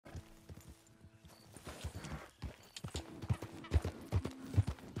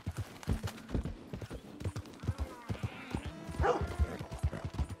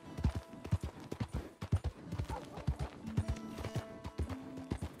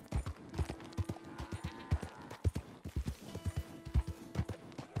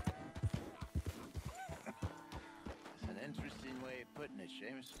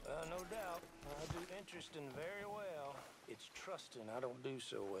Seamus? No doubt. I do interesting very well. It's trusting I don't do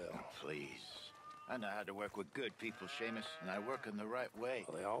so well. Please. I know how to work with good people, Seamus, and I work in the right way.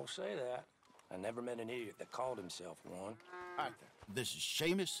 Well, they all say that. I never met an idiot that called himself one. Arthur, this is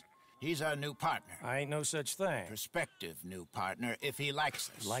Seamus. He's our new partner. I ain't no such thing. Prospective new partner, if he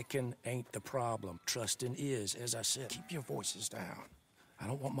likes us. Liking ain't the problem. Trusting is. As I said, keep your voices down. I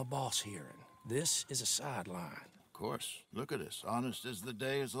don't want my boss hearing. This is a sideline. Of course. Look at us. Honest as the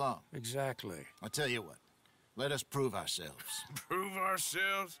day is long. Exactly. I'll tell you what. Let us prove ourselves. Prove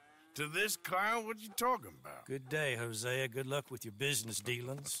ourselves? To this clown? What you talking about? Good day, Hosea. Good luck with your business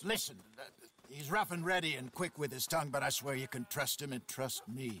dealings. Listen, he's rough and ready and quick with his tongue, but I swear you can trust him and trust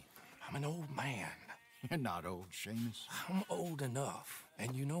me. I'm an old man. You're not old, Seamus. I'm old enough.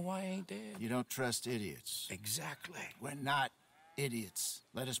 And you know I ain't dead? You don't trust idiots. Exactly. We're not idiots.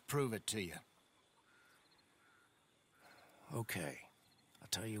 Let us prove it to you. Okay. I'll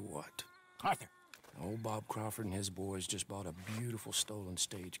tell you what. Arthur. Old Bob Crawford and his boys just bought a beautiful stolen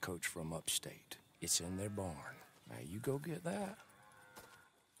stagecoach from upstate. It's in their barn. Now you go get that,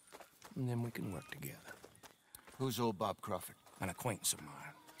 and then we can work together. Who's old Bob Crawford? An acquaintance of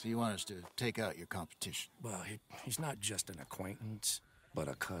mine. So you want us to take out your competition? Well, he's not just an acquaintance, but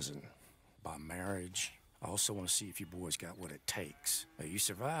a cousin. By marriage. I also want to see if you boys got what it takes. Now, you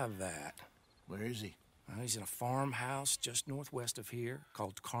survive that. Where is he? He's in a farmhouse just northwest of here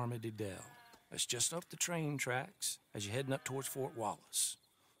called Carmody Dell. It's just up the train tracks as you're heading up towards Fort Wallace.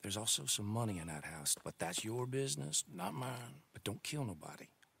 There's also some money in that house, but that's your business, not mine. But don't kill nobody.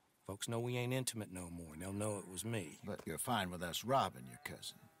 Folks know we ain't intimate no more, and they'll know it was me. But you're fine with us robbing your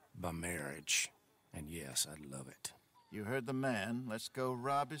cousin. By marriage. And yes, I'd love it. You heard the man. Let's go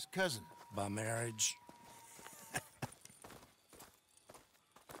rob his cousin. By marriage.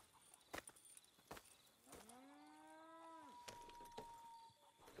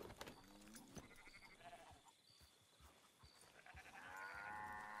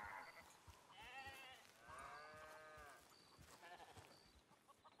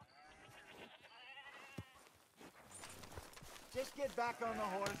 Just get back on the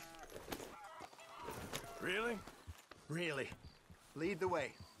horse. Really? Really. Lead the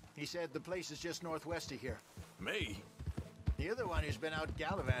way. He said the place is just northwest of here. Me? You're the one who's been out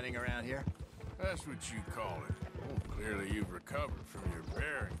gallivanting around here. That's what you call it. Oh, clearly you've recovered from your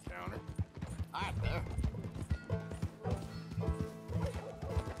bear encounter. Arthur.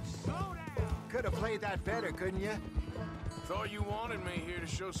 Slow down! Could have played that better, couldn't you? Thought you wanted me here to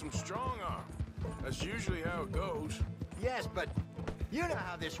show some strong arm. That's usually how it goes. Yes, but you know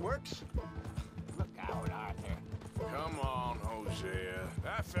how this works. Look out, Arthur. Come on, Hosea.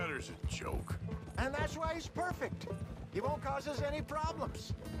 That feller's a joke. And that's why he's perfect. He won't cause us any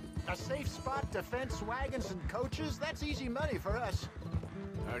problems. A safe spot to fence wagons and coaches, that's easy money for us.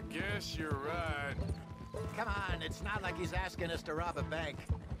 I guess you're right. Come on, it's not like he's asking us to rob a bank.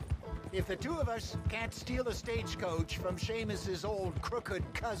 If the two of us can't steal a stagecoach from Seamus's old crooked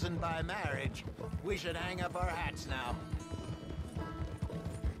cousin by marriage, we should hang up our hats now.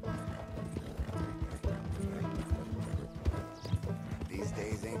 These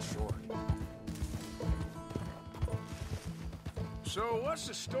days ain't short. So what's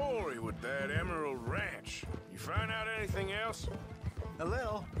the story with that Emerald Ranch? You find out anything else? A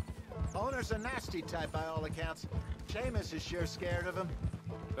little. Owner's a nasty type by all accounts. Seamus is sure scared of him.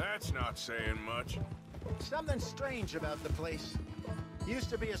 That's not saying much. Something strange about the place. Used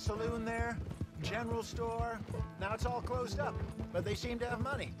to be a saloon there, general store. Now it's all closed up, but they seem to have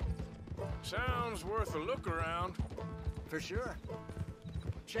money. Sounds worth a look around. For sure.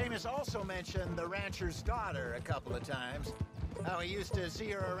 Seamus also mentioned the rancher's daughter a couple of times. How he used to see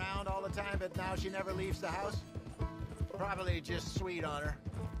her around all the time, but now she never leaves the house. Probably just sweet on her.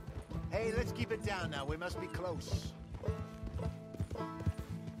 Hey, let's keep it down now. We must be close.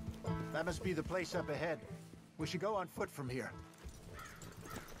 That must be the place up ahead. We should go on foot from here.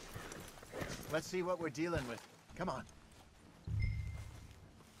 Let's see what we're dealing with. Come on.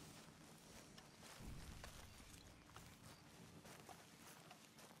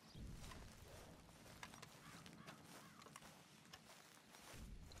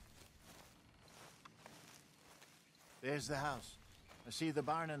 There's the house. I see the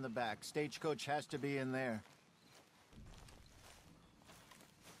barn in the back. Stagecoach has to be in there.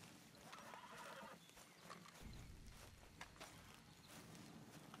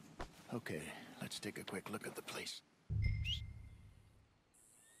 Okay, let's take a quick look at the place.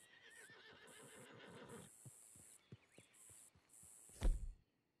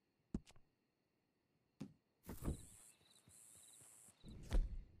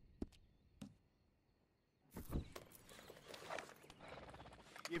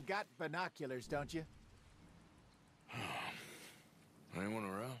 got binoculars, don't you? Anyone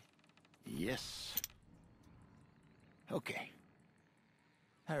around? Yes. Okay.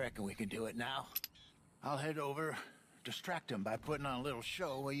 I reckon we can do it now. I'll head over, distract him by putting on a little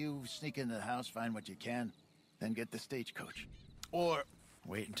show while you sneak into the house, find what you can, then get the stagecoach. Or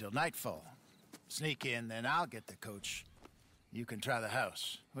wait until nightfall. Sneak in, then I'll get the coach. You can try the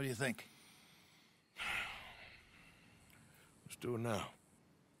house. What do you think? Let's do it now.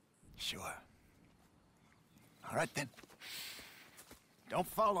 Sure. All right, then. Don't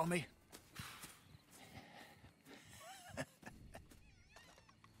follow me.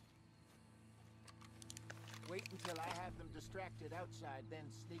 Wait until I have them distracted outside, then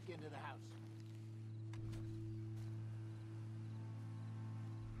sneak into the house.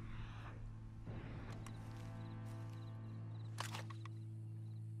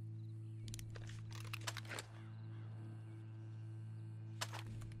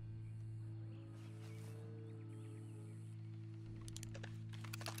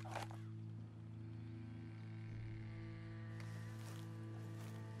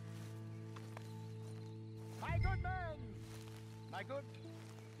 My good man! My good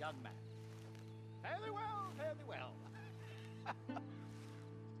young man. Fairly well, fairly well.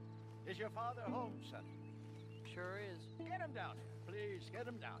 Is your father home, son? Sure is. Get him down here. Please, get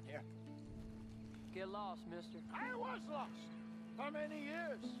him down here. Get lost, mister. I was lost for many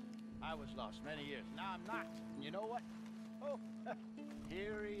years. I was lost many years. Now I'm not. And you know what? Oh,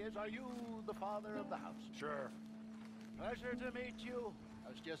 here he is. Are you the father of the house? Sure. Pleasure to meet you. I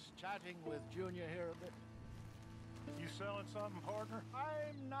was just chatting with Junior here a bit. You selling something, partner?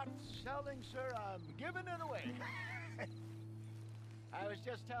 I'm not selling, sir. I'm giving it away. I was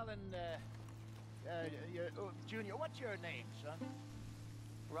just telling, Junior, what's your name, son?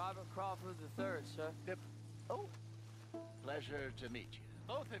 Robert Crawford III, sir. Oh, pleasure to meet you.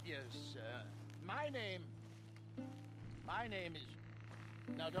 Both of you, sir. My name is...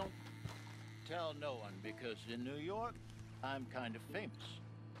 Now, don't tell no one, because in New York, I'm kind of famous.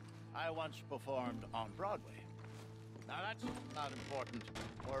 I once performed on Broadway. Now, that's not important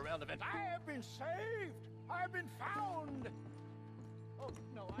or relevant. I have been saved! I've been found! Oh,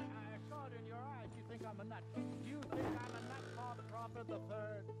 no, I saw it in your eyes. You think I'm a nut. Do you think I'm a nut, Father Crawford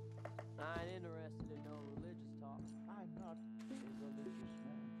III? I ain't interested in no religious talk. I'm not a religious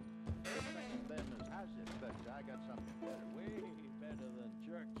man. Everything's been as has it, but I got something better, way better than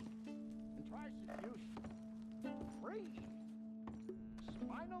church. And try seduction. Free.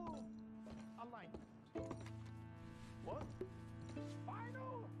 Spinal alignment. What?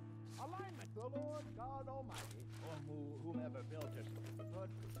 Spinal alignment. The Lord God Almighty, or whomever built us, put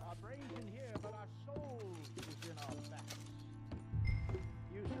our brains in here, but our soul is in our backs.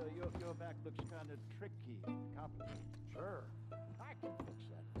 You, sir, your back looks kind of tricky, complicated. Sure. I can fix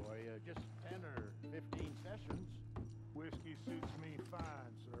that for you. Just 10 or 15 sessions. Whiskey suits me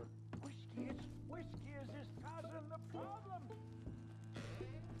fine, sir. Whiskey is this causing the problem.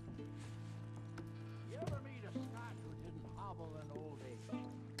 You ever meet a Scot who didn't hobble in old age?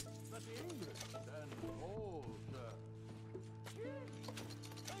 But the English and old, gin.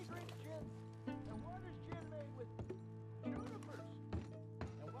 They drink gin. And what is gin made with? Junipers.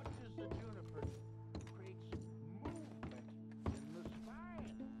 And what does the juniper do? Creates movement in the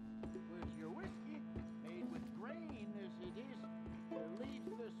spine. Whereas your whiskey, made with grain as it is, leaves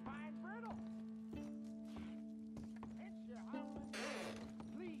the spine brittle. Hence your howling.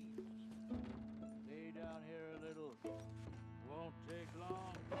 Please, lay down here a little. Won't take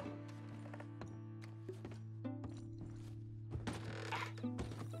long.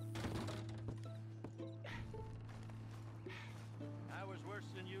 I was worse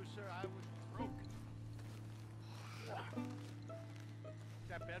than you, sir. I was broken. Is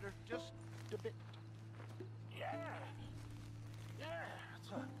that better? Just a bit. Yeah,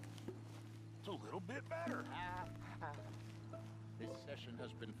 it's a little bit better. This session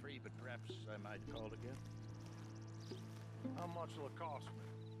has been free, but perhaps I might call again. How much will it cost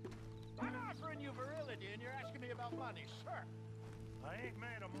me? I'm offering you virility, and you're asking me about money, sir. I ain't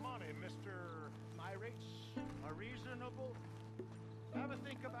made of money, Mr. My rates are reasonable. Have a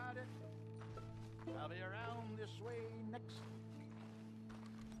think about it. I'll be around this way next week.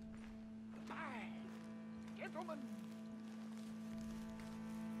 Bye, gentlemen.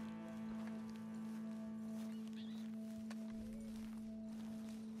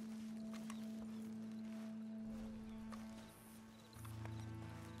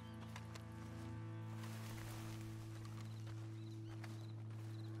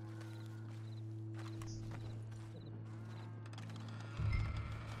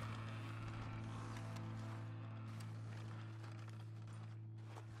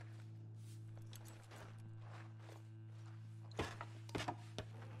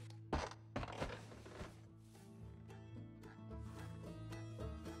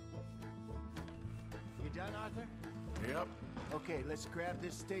 done, Arthur? Yep. Okay, let's grab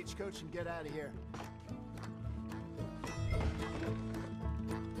this stagecoach and get out of here.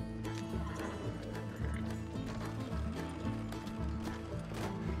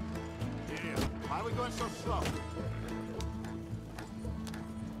 Yeah. Why are we going so slow?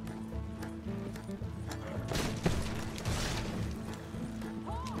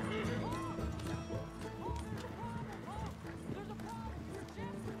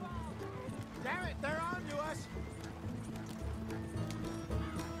 Damn it, they're on to us!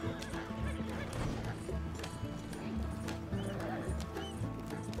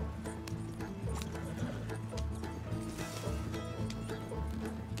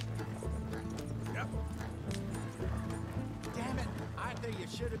 Yep. Damn it, Arthur, you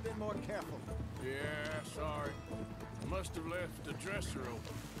should have been more careful. Yeah, sorry. Must have left the dresser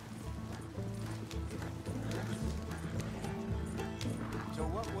open. So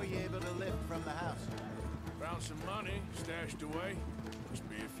what were you able to lift from the house? Found some money stashed away. Must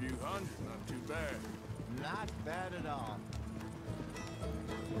be a few hundred, not too bad. Not bad at all.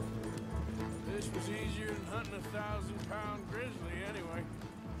 This was easier than hunting a 1,000-pound grizzly anyway.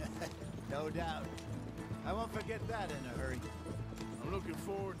 No doubt. I won't forget that in a hurry. I'm looking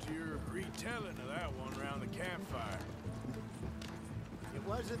forward to your retelling of that one around the campfire. It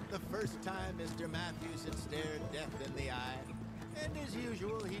wasn't the first time Mr. Matthews had stared death in the eye. And as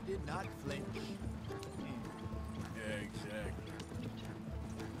usual, he did not flinch. Yeah, exactly.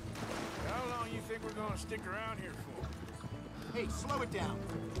 How long you think we're gonna stick around here for? Hey, slow it down.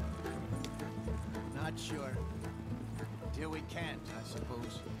 Not sure. Till we can't, I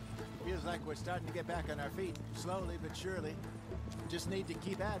suppose. Feels like we're starting to get back on our feet, slowly but surely. Just need to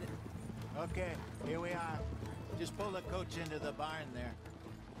keep at it. Okay, here we are. Just pull the coach into the barn there.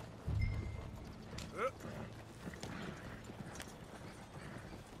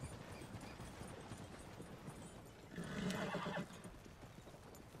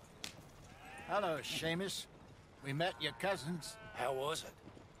 Hello, Seamus. We met your cousins. How was it?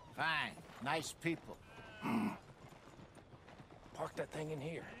 Fine. Nice people. Park that thing in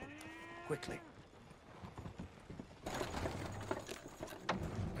here. Quickly.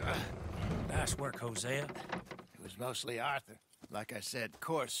 Nice work, Hosea. It was mostly Arthur. Like I said,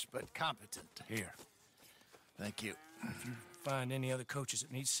 coarse but competent. Here. Thank you. If you find any other coaches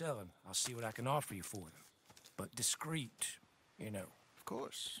that need selling, I'll see what I can offer you for them. But discreet, you know. Of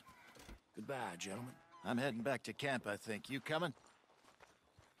course. Goodbye, gentlemen. I'm heading back to camp, I think. You coming?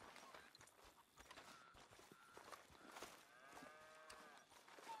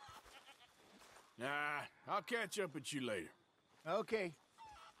 Nah, I'll catch up with you later. Okay.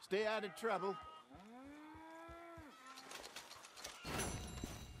 Stay out of trouble.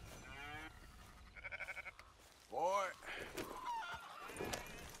 Boy.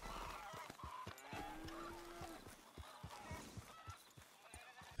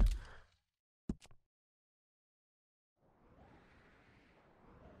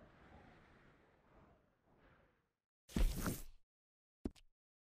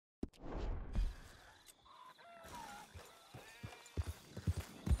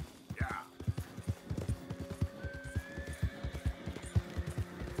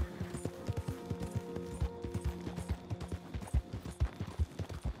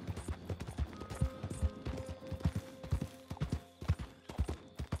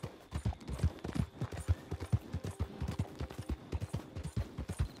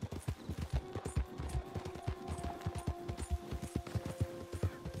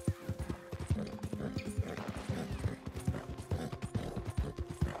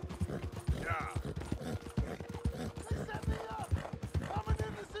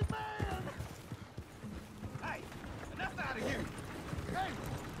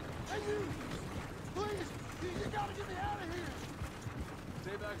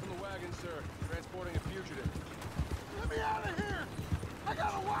 Stay back from the wagon, sir. Transporting a fugitive. Let me out of here! I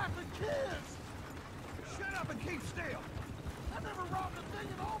got a wife and kids! Shut up and keep still! I never robbed a thing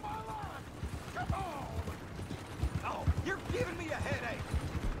in all my life! Come on! Oh, you're giving me a headache!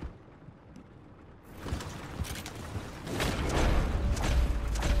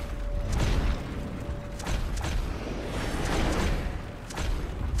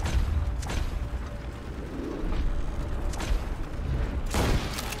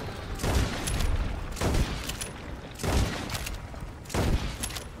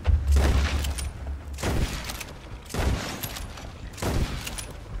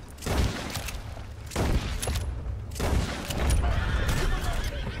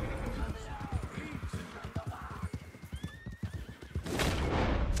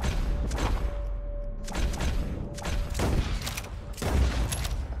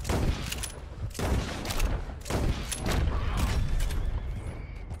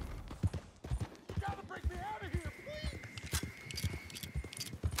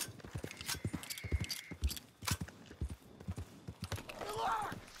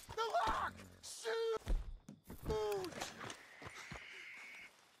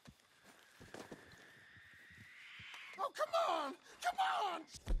 on!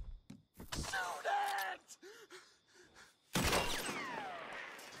 Shoot it!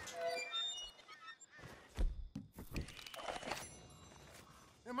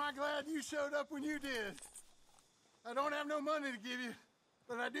 Am I glad you showed up when you did? I don't have no money to give you,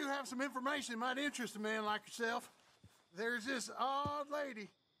 but I do have some information that might interest a man like yourself. There's this odd lady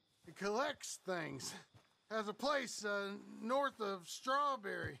who collects things. Has a place north of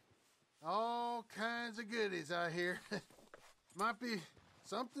Strawberry. All kinds of goodies, I hear. Might be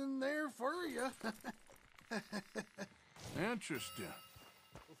something there for you. Interesting.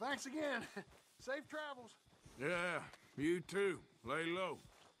 Well, thanks again. Safe travels. Yeah, you too. Lay low.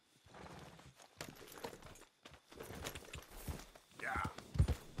 Yeah.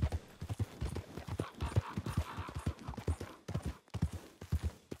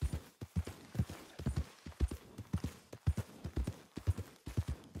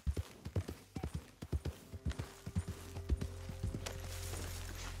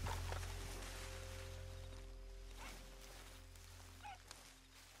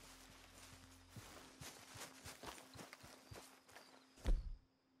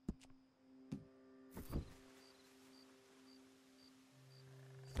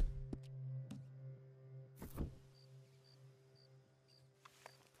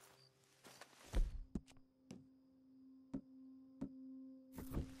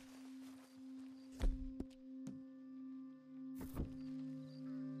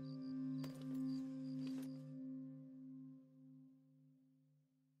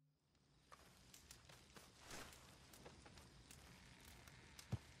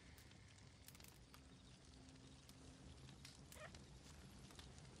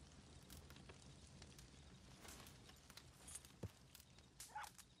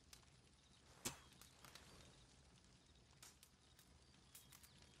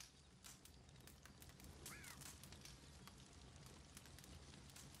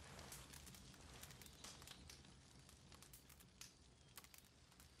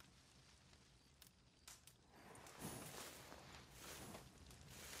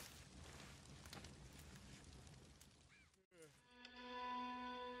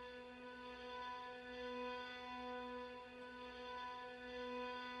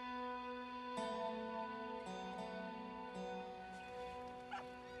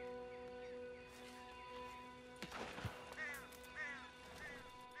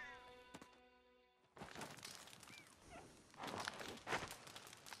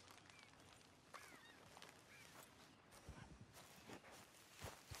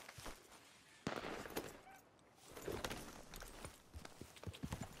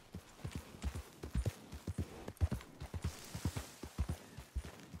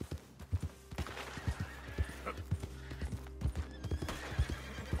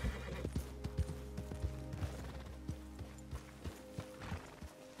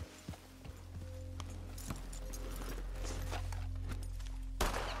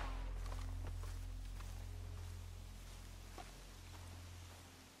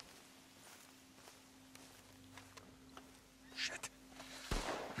 Shit.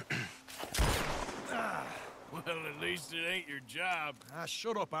 Well, at least it ain't your job. Ah,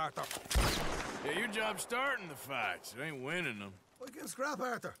 shut up, Arthur. Yeah, your job's starting the fights. It ain't winning them. I can scrap,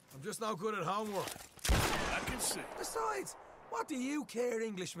 Arthur. I'm just not good at homework. I can see. Besides, what do you care,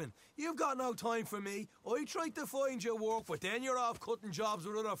 Englishman? You've got no time for me. I tried to find you work, but then you're off cutting jobs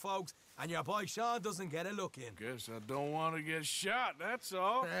with other folks, and your boy Sean doesn't get a look in. Guess I don't want to get shot, that's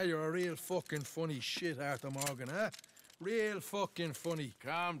all. Ah, you're a real fucking funny shit, Arthur Morgan, huh? Real fucking funny.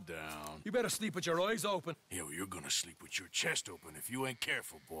 Calm down. You better sleep with your eyes open. Yeah, well, you're gonna sleep with your chest open if you ain't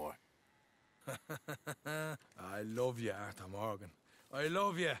careful, boy. I love you, Arthur Morgan. I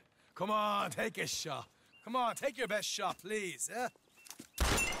love you. Come on, take a shot. Come on, take your best shot, please, eh?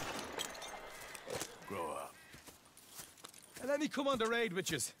 Grow up. And let me come on the raid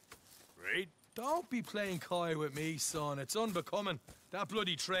with yous. Raid? Don't be playing coy with me, son. It's unbecoming. That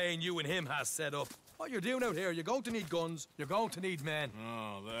bloody train you and him has set up. What you're doing out here, you're going to need guns, you're going to need men.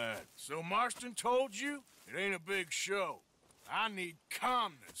 Oh, that. So Marston told you? It ain't a big show. I need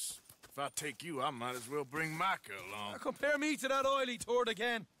calmness. If I take you, I might as well bring Micah along. Now compare me to that oily turd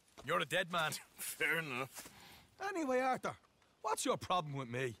again. You're a dead man. Fair enough. Anyway, Arthur, what's your problem with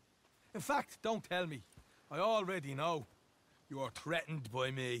me? In fact, don't tell me. I already know. You're threatened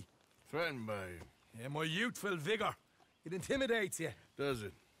by me. Threatened by you? Yeah, my youthful vigor. It intimidates you. Does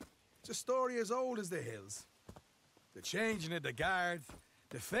it? It's a story as old as the hills. The changing of the guard,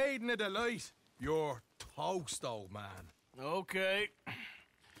 the fading of the light. You're toast, old man. Okay.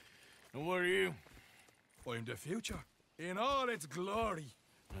 And what are you? I'm the future, in all its glory.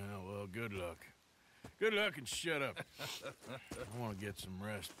 Yeah, well, good luck. Good luck and shut up. I want to get some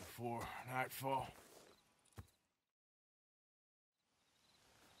rest before nightfall.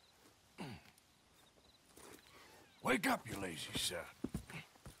 Wake up, you lazy sod.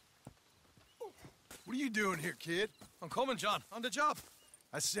 What are you doing here, kid? I'm coming, John. On the job.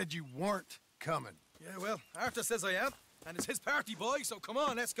 I said you weren't coming. Yeah, well, Arthur says I am. And it's his party, boy, so come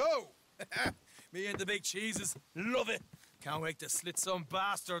on, let's go. Me and the big cheeses. Love it. Can't wait to slit some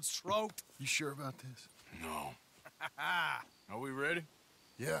bastard's throat. You sure about this? No. Are we ready?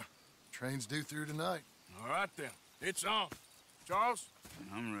 Yeah. Train's due through tonight. All right, then. It's on. Charles?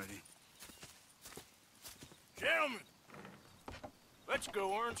 I'm ready. Gentlemen, let's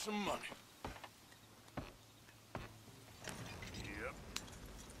go earn some money. Yep.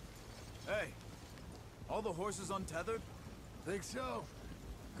 Hey, all the horses untethered? Think so?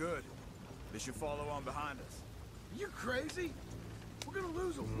 Good. They should follow on behind us. You crazy? We're gonna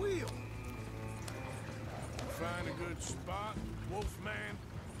lose a wheel. Find a good spot, Wolfman.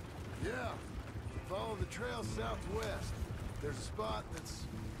 Yeah. Follow the trail southwest. There's a spot that's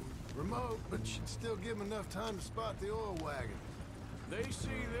remote, but should still give them enough time to spot the oil wagon. They see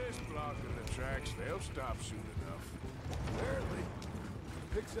this blocking the tracks, they'll stop soon enough. Apparently,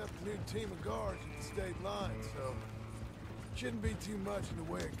 picks up a new team of guards at the state line, so shouldn't be too much in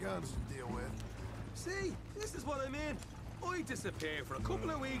the way of guns to deal with. See, this is what I mean. I disappear for a couple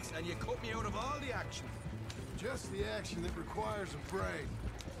of weeks and you cut me out of all the action. Just the action that requires a brain.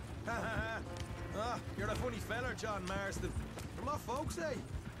 You're a funny feller, John Marston. From what folks say,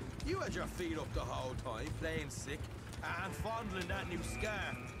 you had your feet up the whole time, playing sick, and fondling that new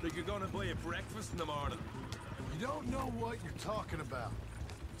scar like you're gonna buy a breakfast in the morning. You don't know what you're talking about.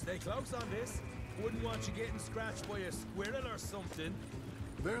 Stay close on this. Wouldn't want you getting scratched by a squirrel or something.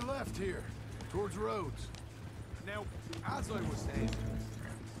 They're left here, towards Rhodes. Now, as I was saying,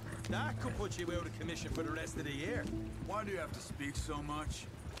 that could put you out of commission for the rest of the year. Why do you have to speak so much?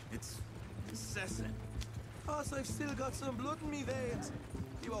 It's incessant. Plus, I've still got some blood in me veins.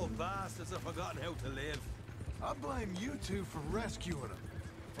 You old bastards have forgotten how to live. I blame you two for rescuing them.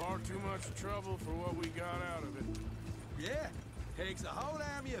 Far too much trouble for what we got out of it. Yeah, takes a whole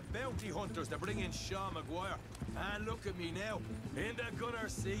army of bounty hunters to bring in Sean McGuire. And look at me now, in the gunner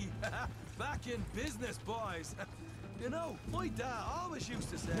seat. Back in business, boys. You know, my dad always used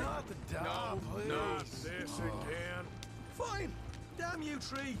to say... Not the dog, please. Not this again. Fine. Damn you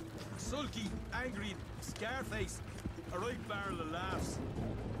three. Sulky, angry, scarface. A right barrel of laughs.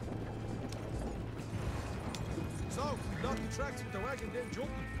 So, lock the tracks with the wagon, then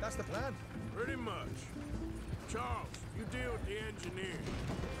jumping. That's the plan. Pretty much. Charles, you deal with the engineer.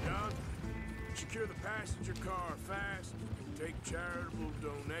 John, secure the passenger car fast, take charitable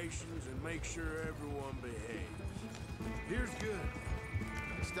donations, and make sure everyone behaves. Here's good.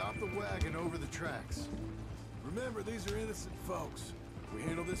 Stop the wagon over the tracks. Remember, these are innocent folks. We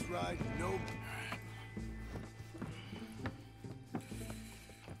handle this right, no...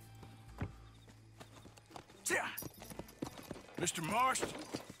 Mr. Marston,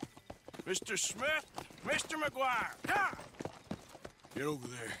 Mr. Smith, Mr. McGuire, come! Get over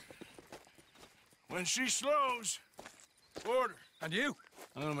there. When she slows, order. And you?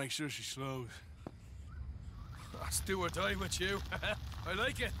 I'm gonna make sure she slows. Let's do or die with you. I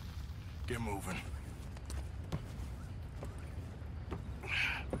like it. Get moving.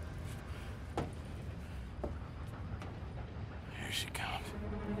 Here she comes.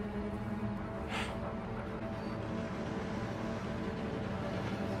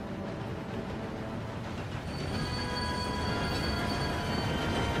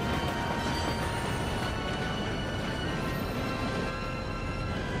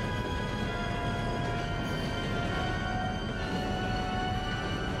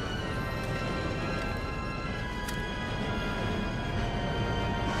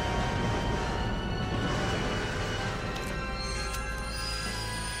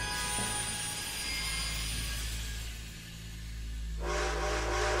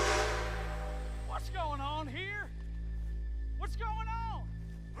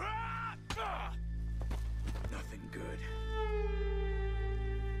 Nothing good.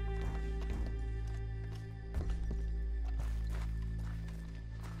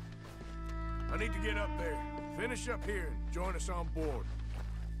 I need to get up there. Finish up here and join us on board.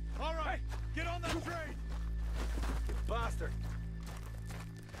 All right, get on that train! You bastard!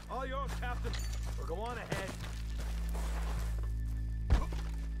 All yours, Captain. Or go on ahead.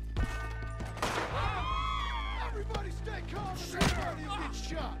 Everybody stay calm and everybody will get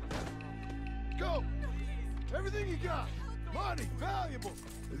shot. Go! Everything you got. Money, valuable.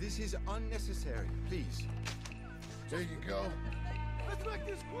 This is unnecessary, please. There you go. Let's make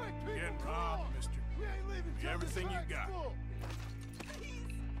this quick, people. Get Come robbed, on. mister. We ain't leaving till Everything this you bag's got. full.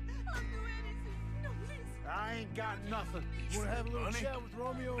 I'll do anything. No, please. I ain't got nothing. You wanna have a little Money? chat with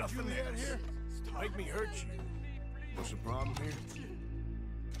Romeo and Nothing Juliet else. here? Make me hurt you. What's the problem here?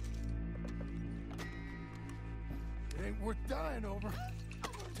 It ain't worth dying over.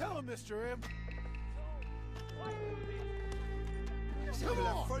 Tell him, Mr. M. Come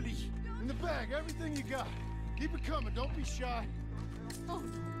on. In the bag, everything you got. Keep it coming, don't be shy. Oh,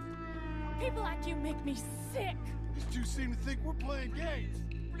 people like you make me sick. These two seem to think we're playing games.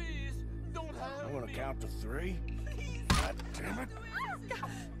 Please, don't have I'm gonna count to 3. God damn it.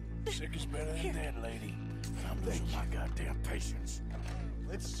 Sick is better than dead, lady. I'm losing my goddamn patience.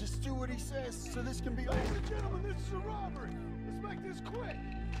 Let's just do what he says so this can be over. Ladies and gentlemen, this is a robbery. Let's make this quick.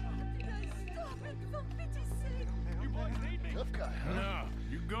 Stop it, for pity's sake. You boys need me? Tough guy, huh? No,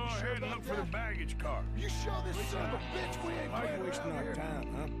 you go ahead and look for the baggage car. You show this son of a bitch we ain't Why playing you wasting around our here. time,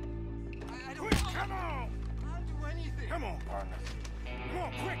 huh? I Quick, come on! I'll do anything. Come on, partner. Come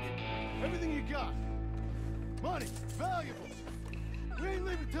on, quick! Everything you got. Money, valuables. We ain't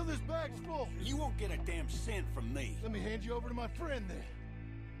leaving till this bag's full. You won't get a damn cent from me. Let me hand you over to my friend then.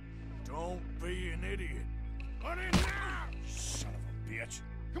 Don't be an idiot. On in now! Son of a bitch.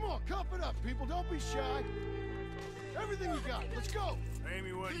 Come on, cuff it up, people. Don't be shy. Everything you got. Let's go. Pay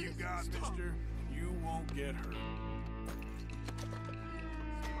me what you got, mister. You won't get hurt.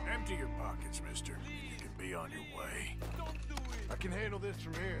 Empty your pockets, mister. You can be on your way. Don't do it. I can handle this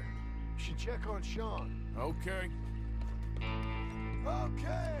from here. You should check on Sean. Okay.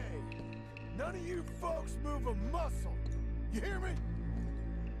 Okay. None of you folks move a muscle. You hear me?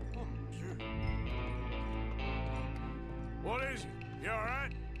 What is it? You all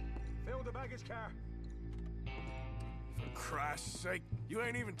right? Fill the baggage car. For Christ's sake, you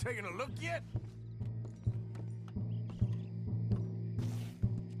ain't even taken a look yet?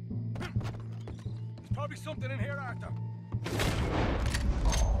 There's probably something in here, Arthur.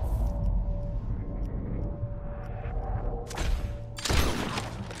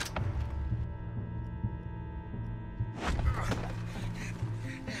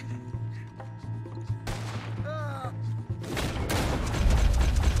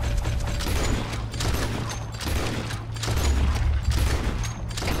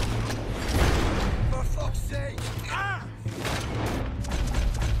 For fuck's sake! Ah!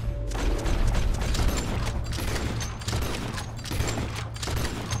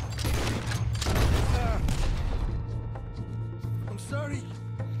 I'm sorry.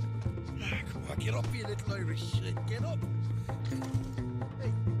 Come on, get up, you little Irish shit. Get up.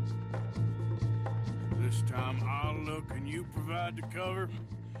 Hey. This time I'll look and you provide the cover.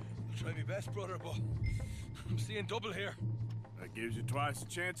 I'll try my best, brother, but I'm seeing double here. That gives you twice the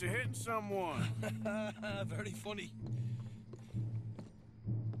chance of hitting someone. Very funny.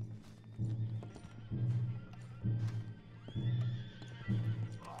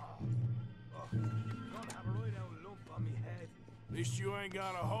 Gonna have a right old lump on me head. At least you ain't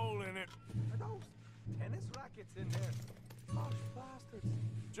got a hole in it. Are those tennis rackets in there? Gosh, bastards.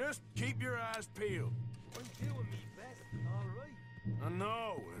 Just keep your eyes peeled. I'm doing me best, all right. I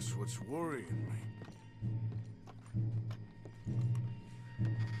know, that's what's worrying me.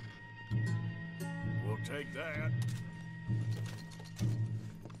 We'll take that.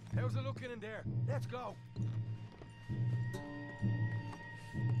 How's it looking in there? Let's go.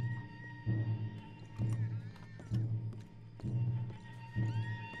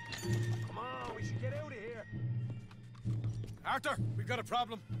 Come on, we should get out of here. Arthur, we've got a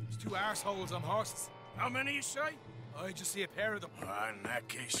problem. There's 2 arseholes on horses. How many you say? I just see a pair of them. In that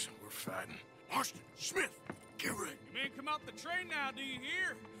case, we're fighting. Marston, Smith, get ready. You men come out the train now, do you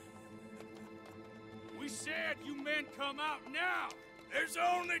hear? We said you men come out now. There's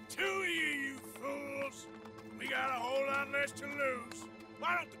only 2 of you fools. We got a whole lot less to lose.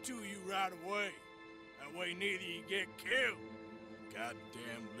 Why don't the 2 of you ride away? That way neither of you get killed.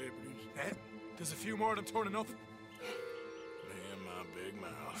 Goddamn liberties. Eh? There's a few more of them turning up. Me and my big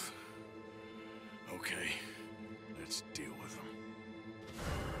mouth. Okay, let's deal with them.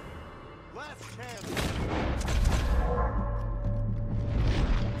 Last chance.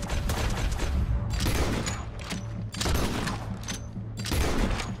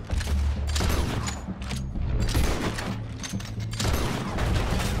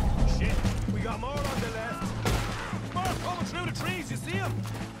 Shit, we got more on the left. More coming through the trees, you see them?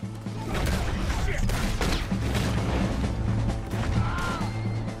 Shit!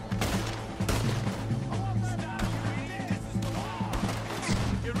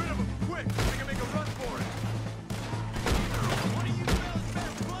 Get rid of them, quick! We can make a run for it. What are you fellas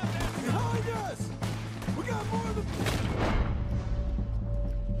best blood? Behind us! We got more of them!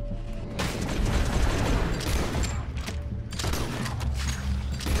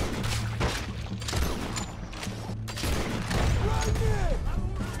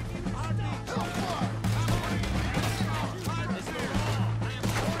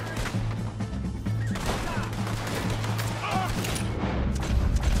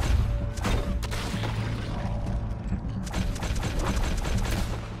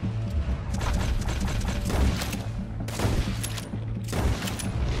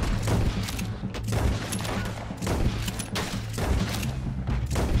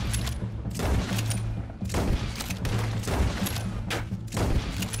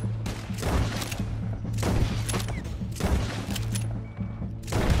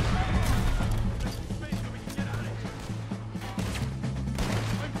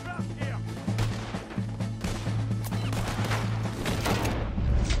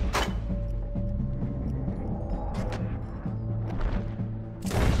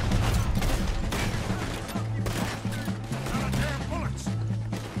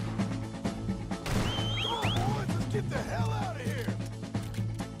 get the hell out of here!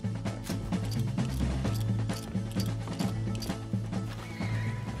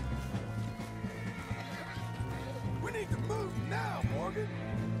 We need to move now, Morgan!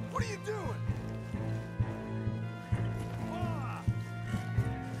 What are you doing?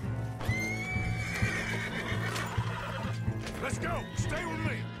 Let's go! Stay with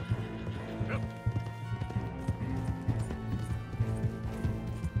me! Yep.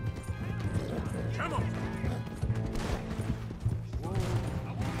 Come on!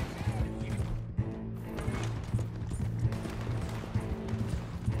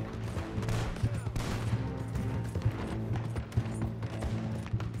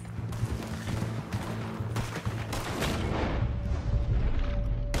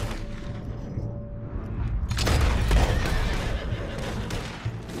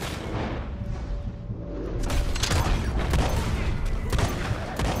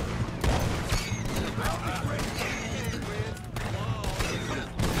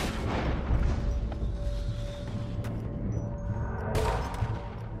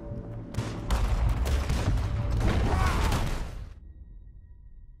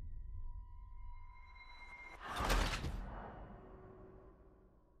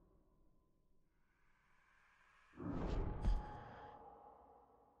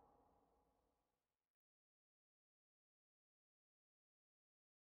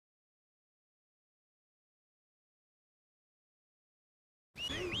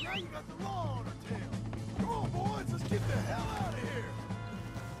 See, now you got the law on our tail. Come on, boys, let's get the hell out of here.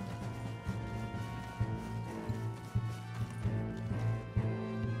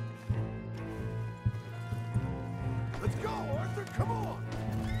 Let's go, Arthur, come on.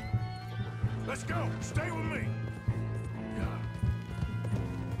 Let's go! Stay with me!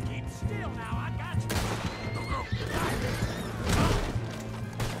 Keep still now, I got you. Go, go! Now!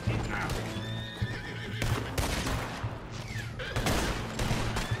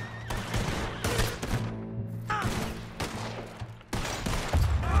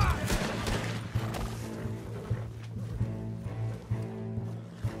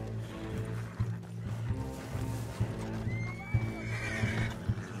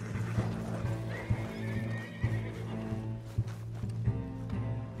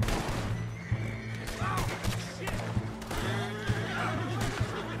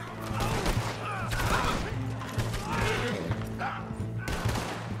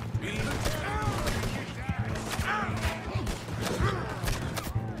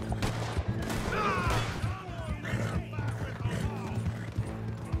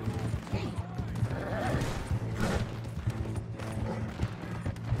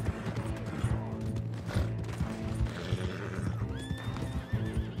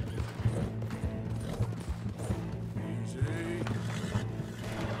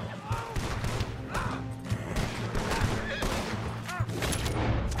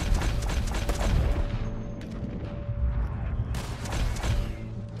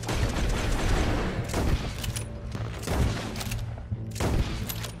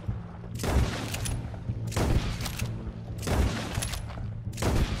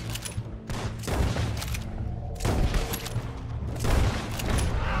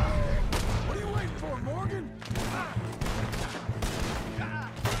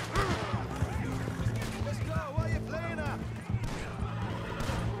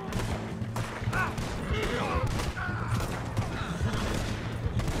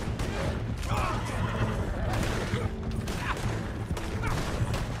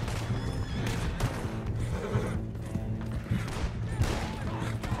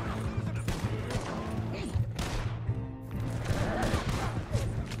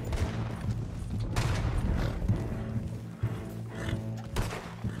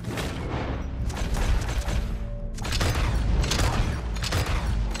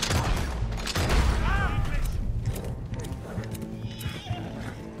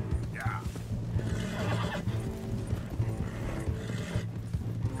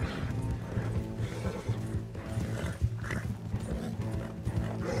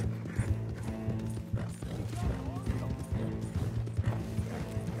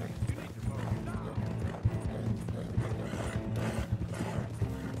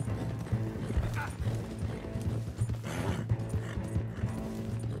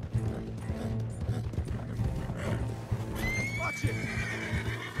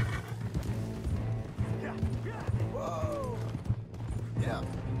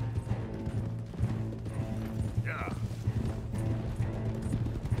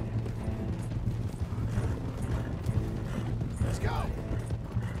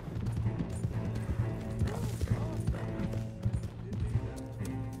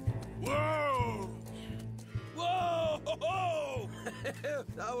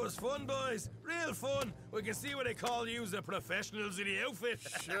 That was fun, boys. Real fun. We can see what they call you the professionals in the outfit.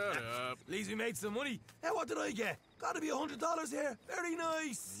 Shut up. At least we made some money. Hey, what did I get? Gotta be $100 here. Very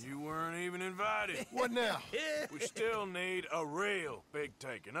nice. You weren't even invited. What now? We still need a real big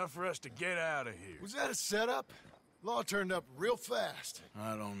take. Enough for us to get out of here. Was that a setup? Law turned up real fast.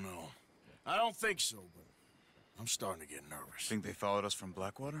 I don't know. I don't think so, but I'm starting to get nervous. Think they followed us from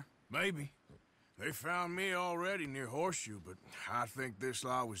Blackwater? Maybe. They found me already near Horseshoe, but I think this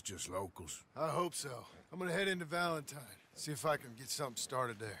law was just locals. I hope so. I'm gonna head into Valentine, see if I can get something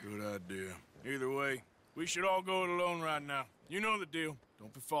started there. Good idea. Either way, we should all go it alone right now. You know the deal.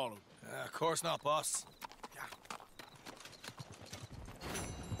 Don't be followed. Of course not, boss.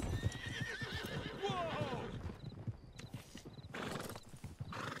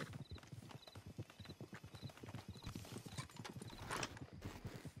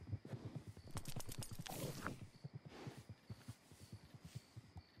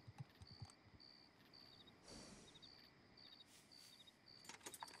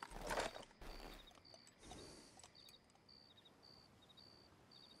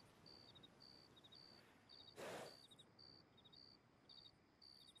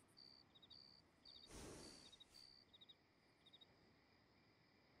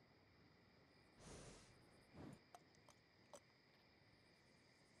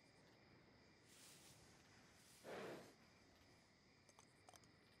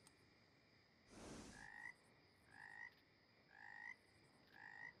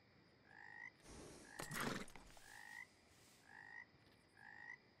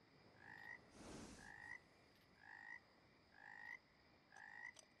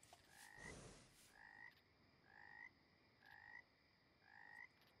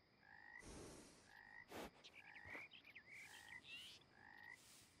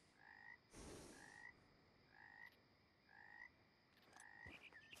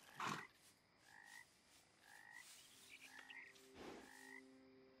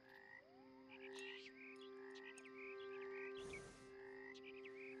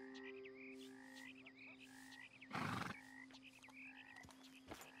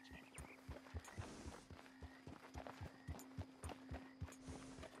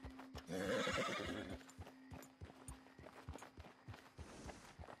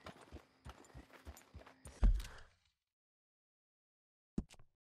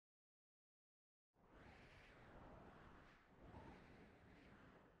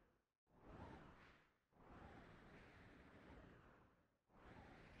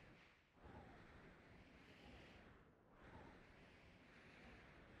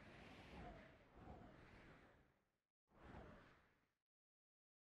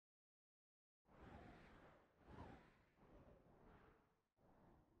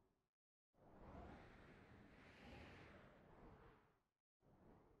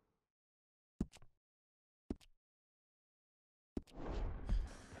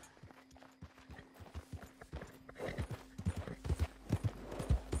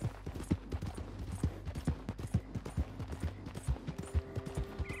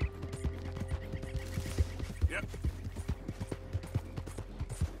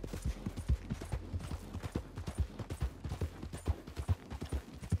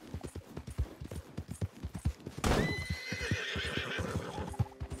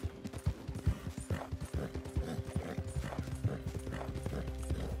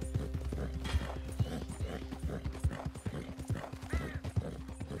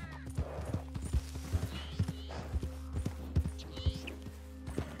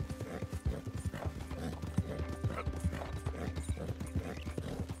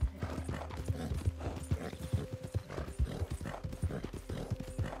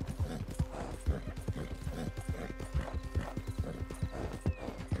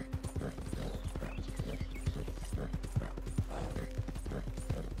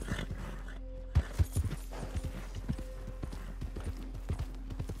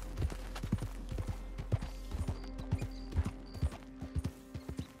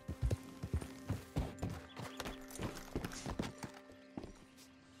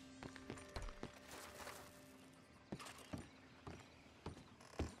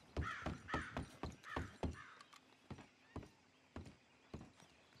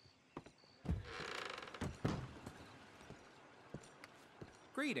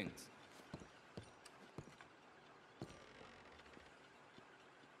 Greetings.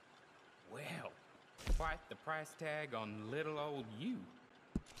 Well, quite the price tag on little old you.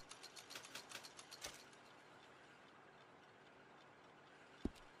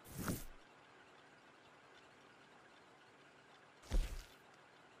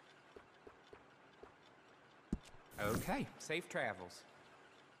 Okay, safe travels.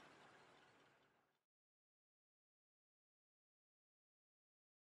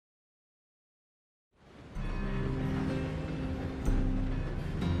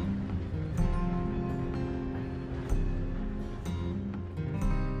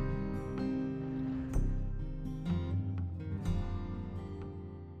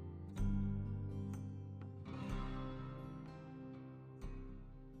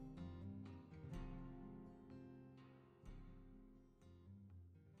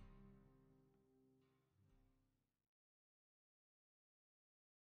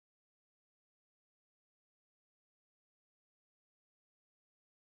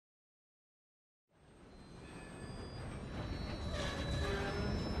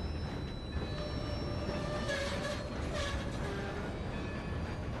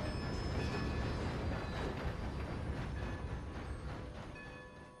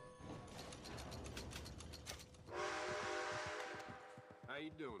 How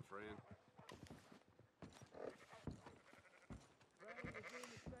you doing, friend?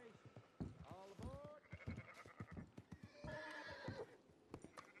 All aboard.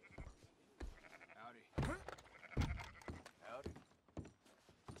 Howdy. Howdy.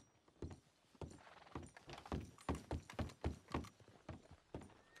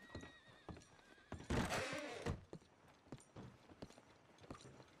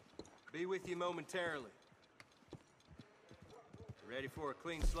 Be with you momentarily. Ready for a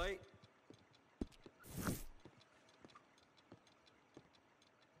clean slate?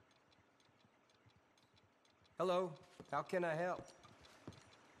 Hello, how can I help?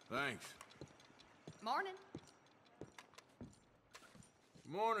 Thanks. Morning.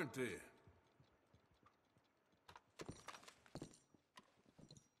 Morning to you.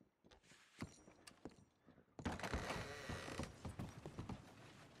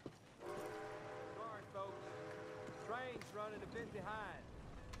 Sorry, folks. Train's running a bit behind.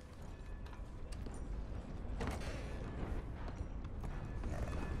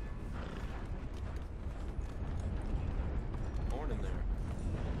 Morning there.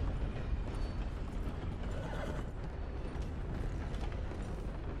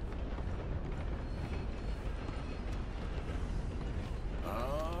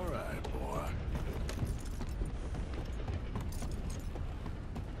 All right, boy.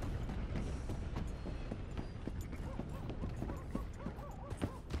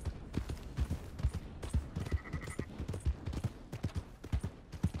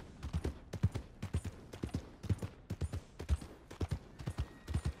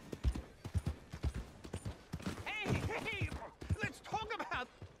 Hey, let's talk about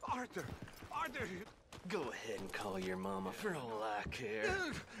Arthur. Arthur. Go ahead and call your mama for all I care.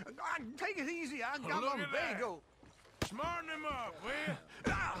 Take it easy. I got Look my at that. bagel. Smarten him up, will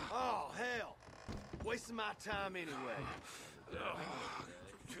you? Oh, hell. Wasting my time anyway.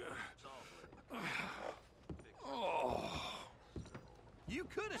 You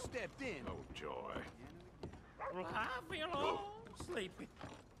could have stepped in. Oh, joy. I feel all sleepy.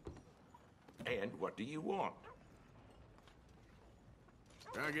 And what do you want?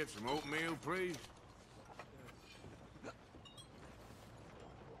 Can I get some oatmeal, please?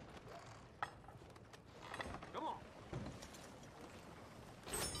 Come on.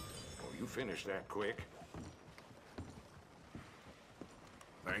 Oh, you finished that quick.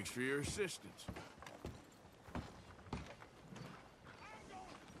 Thanks for your assistance.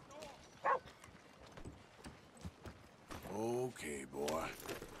 Okay, boy.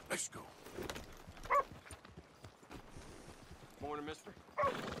 Let's go. Morning, mister.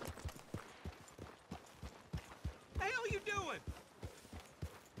 The hell you doing?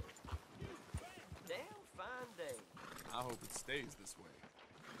 Damn fine day. I hope it stays this way.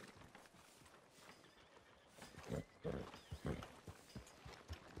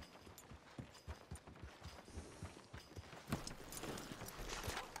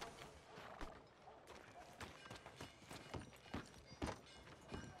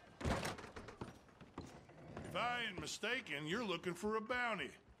 If I ain't mistaken, you're looking for a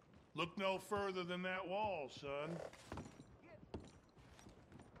bounty. Look no further than that wall, son.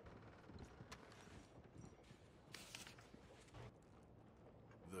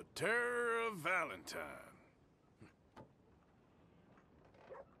 The Terror of Valentine.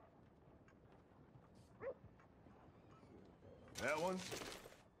 That one?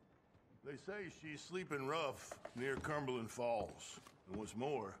 They say she's sleeping rough near Cumberland Falls. And what's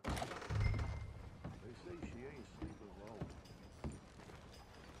more, they say she ain't sleeping alone.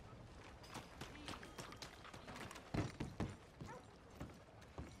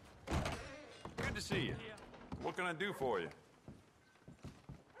 Good to see you. What can I do for you?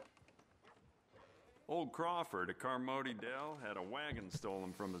 Old Crawford at Carmody Dell had a wagon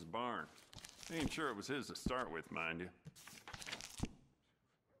stolen from his barn. Ain't sure it was his to start with, mind you.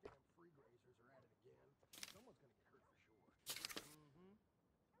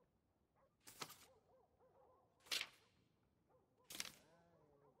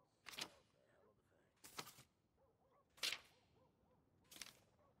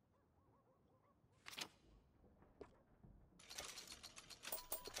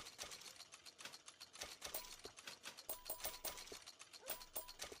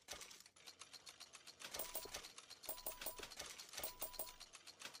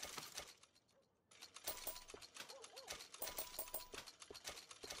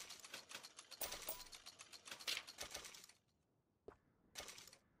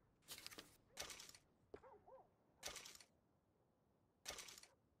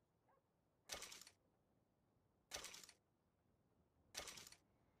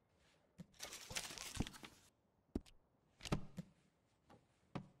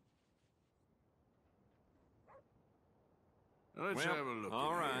 Let's have a look.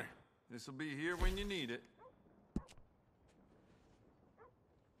 All right. This'll be here when you need it.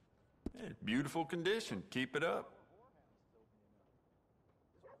 Yeah, beautiful condition. Keep it up.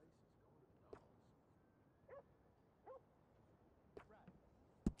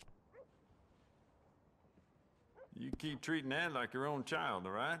 You keep treating that like your own child,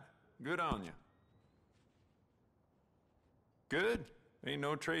 all right? Good on you. Good. Ain't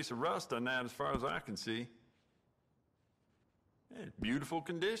no trace of rust on that as far as I can see. Yeah, beautiful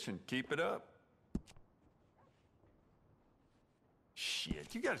condition. Keep it up.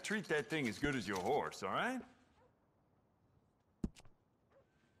 Shit, you gotta treat that thing as good as your horse, all right?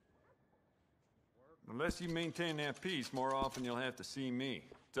 Unless you maintain that peace, more often you'll have to see me.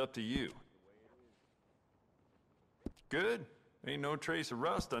 It's up to you. Good. Ain't no trace of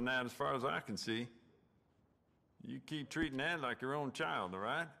rust on that as far as I can see. You keep treating that like your own child, all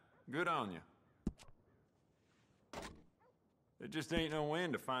right? Good on you. There just ain't no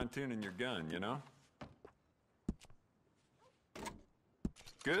end to fine-tuning your gun, you know?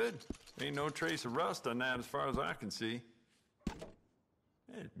 Good. Ain't no trace of rust on that as far as I can see.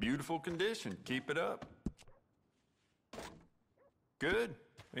 Yeah, beautiful condition. Keep it up. Good.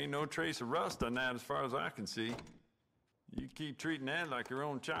 Ain't no trace of rust on that as far as I can see. You keep treating that like your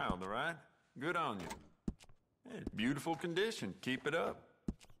own child, all right? Good on you. Yeah, beautiful condition. Keep it up.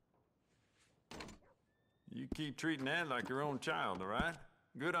 You keep treating that like your own child, all right?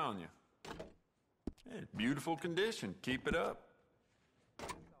 Good on you. Yeah, beautiful condition. Keep it up.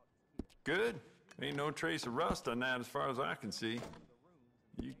 Good. Ain't no trace of rust on that as far as I can see.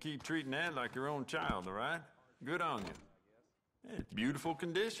 You keep treating that like your own child, all right? Good on you. Yeah, beautiful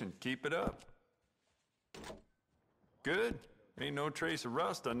condition. Keep it up. Good. Ain't no trace of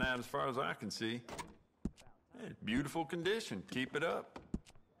rust on that as far as I can see. Yeah, beautiful condition. Keep it up.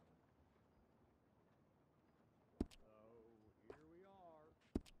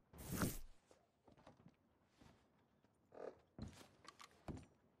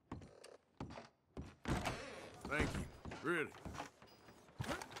 Thank you. Really.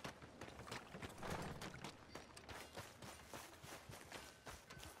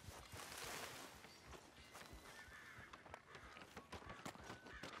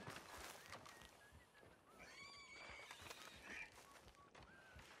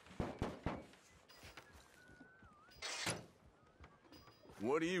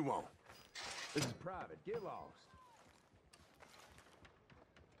 What do you want? This is private. Get lost.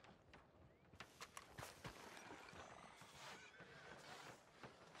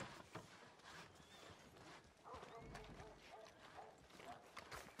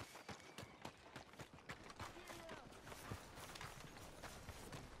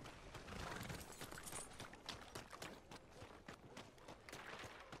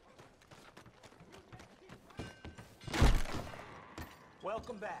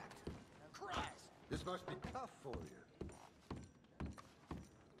 Welcome back. Christ, this must be tough for you.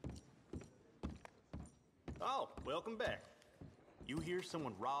 Oh, welcome back. You hear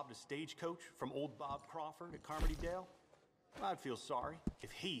someone robbed a stagecoach from old Bob Crawford at Carmody Dell? I'd feel sorry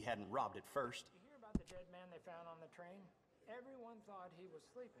if he hadn't robbed it first. You hear about the dead man they found on the train? Everyone thought he was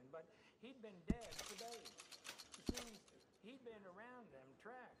sleeping, but he'd been dead for days. It seems he'd been around them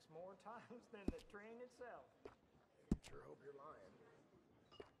tracks more times than the train itself. Sure hope you're lying.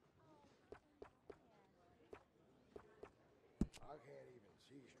 I can't even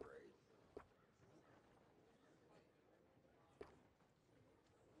see straight.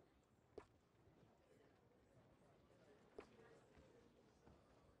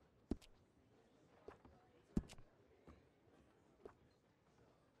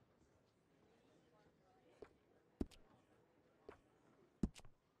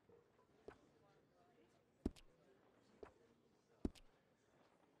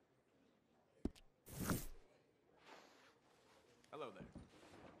 there.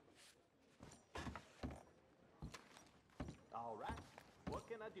 All right. What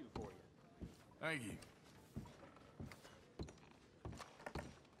can I do for you? Thank you.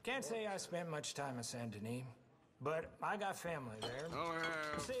 Can't say I spent much time in Saint Denis, but I got family there. I'll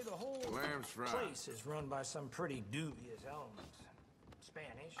have Say the whole lamb's fry. place is run by some pretty dubious elements.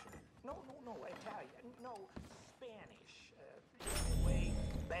 Spanish. No, Italian. No, Spanish. Anyway,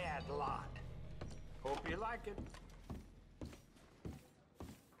 bad lot. Hope you like it.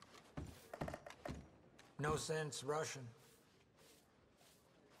 No sense Russian.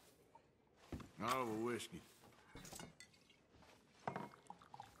 I'll have a whiskey.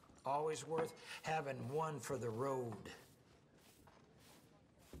 Always worth having one for the road.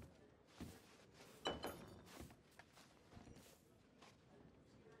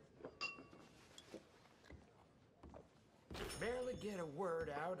 Barely get a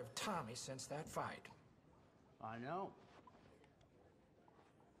word out of Tommy since that fight. I know.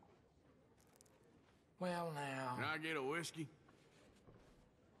 Well, now... Can I get a whiskey?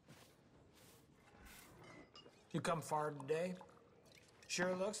 You come far today?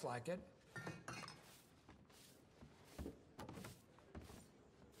 Sure looks like it.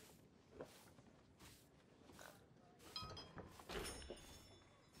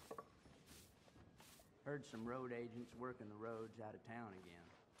 Heard some road agents working the roads out of town again.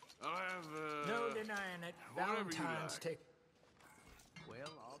 I'll have, No denying it. whatever you Valentine's like. take Well,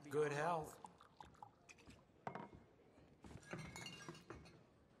 I'll be good on health.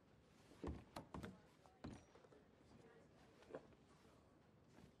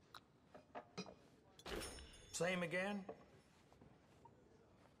 Same again?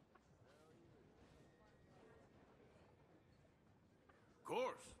 Of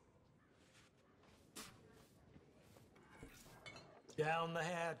course. Down the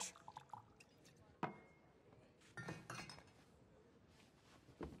hatch.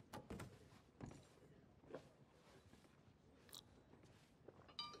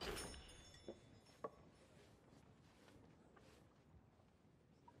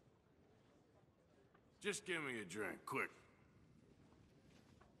 Just give me a drink, quick.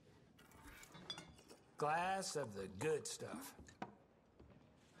 Glass of the good stuff.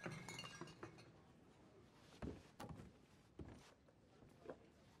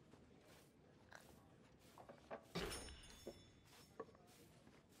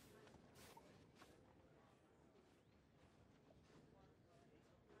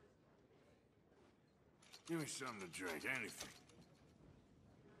 Give me something to drink, anything.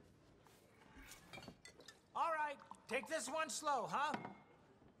 All right, take this one slow, huh?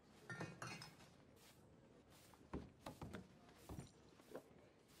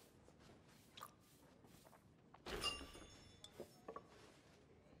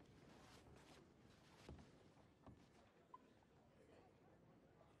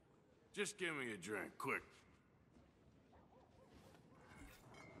 Just give me a drink, quick.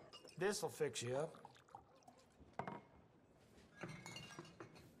 This'll fix you up.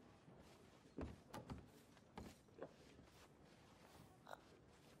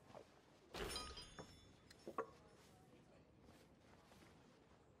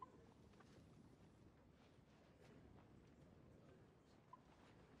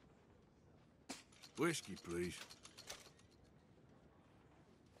 Whiskey, please.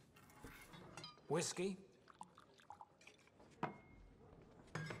 Whiskey?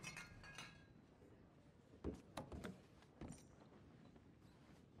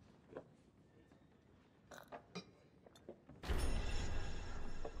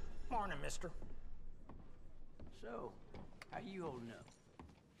 Morning, mister. So, how you holding up?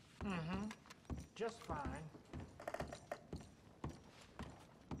 Mm-hmm. Just fine.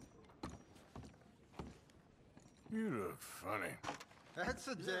 You look funny. That's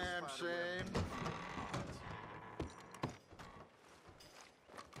a damn shame.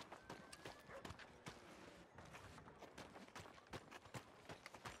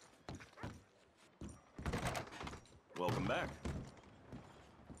 Welcome back.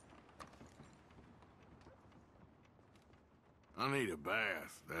 I need a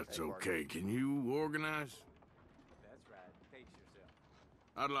bath. That's okay. Can you organize? That's right. Pace yourself.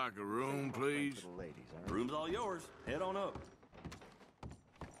 I'd like a room, please. Room's all yours. Head on up.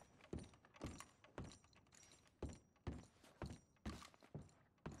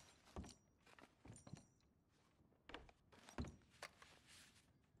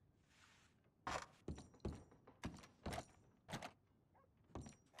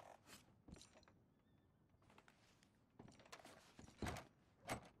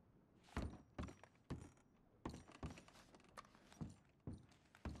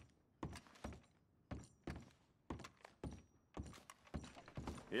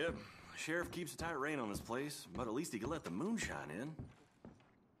 Yep, sheriff keeps a tight rein on this place, but at least he can let the moonshine in.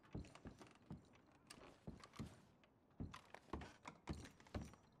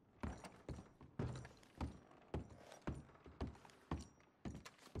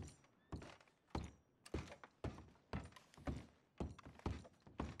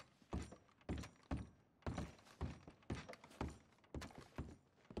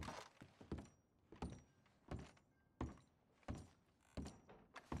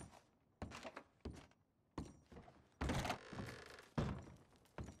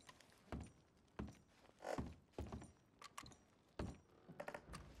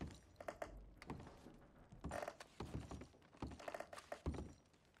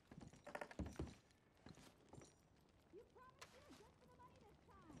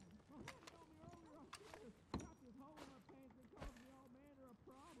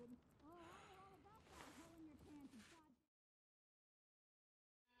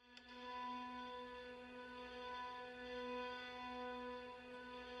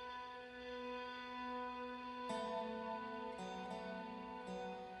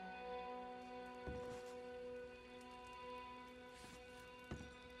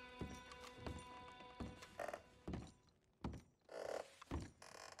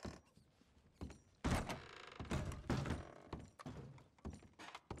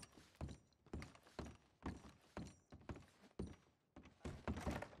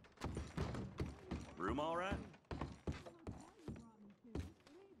 Room all right?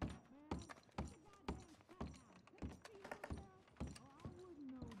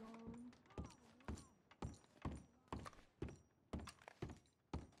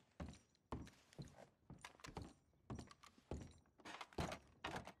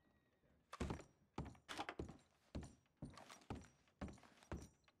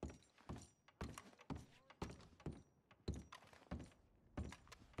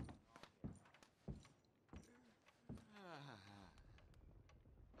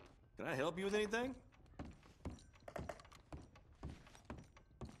 Can I help you with anything?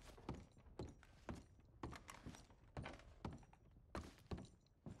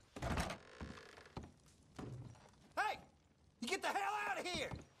 Hey! You get the hell out of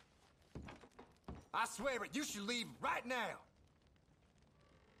here! I swear it, you should leave right now.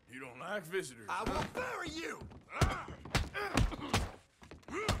 You don't like visitors. I will bury you!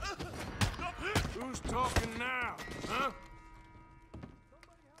 Who's talking now, huh?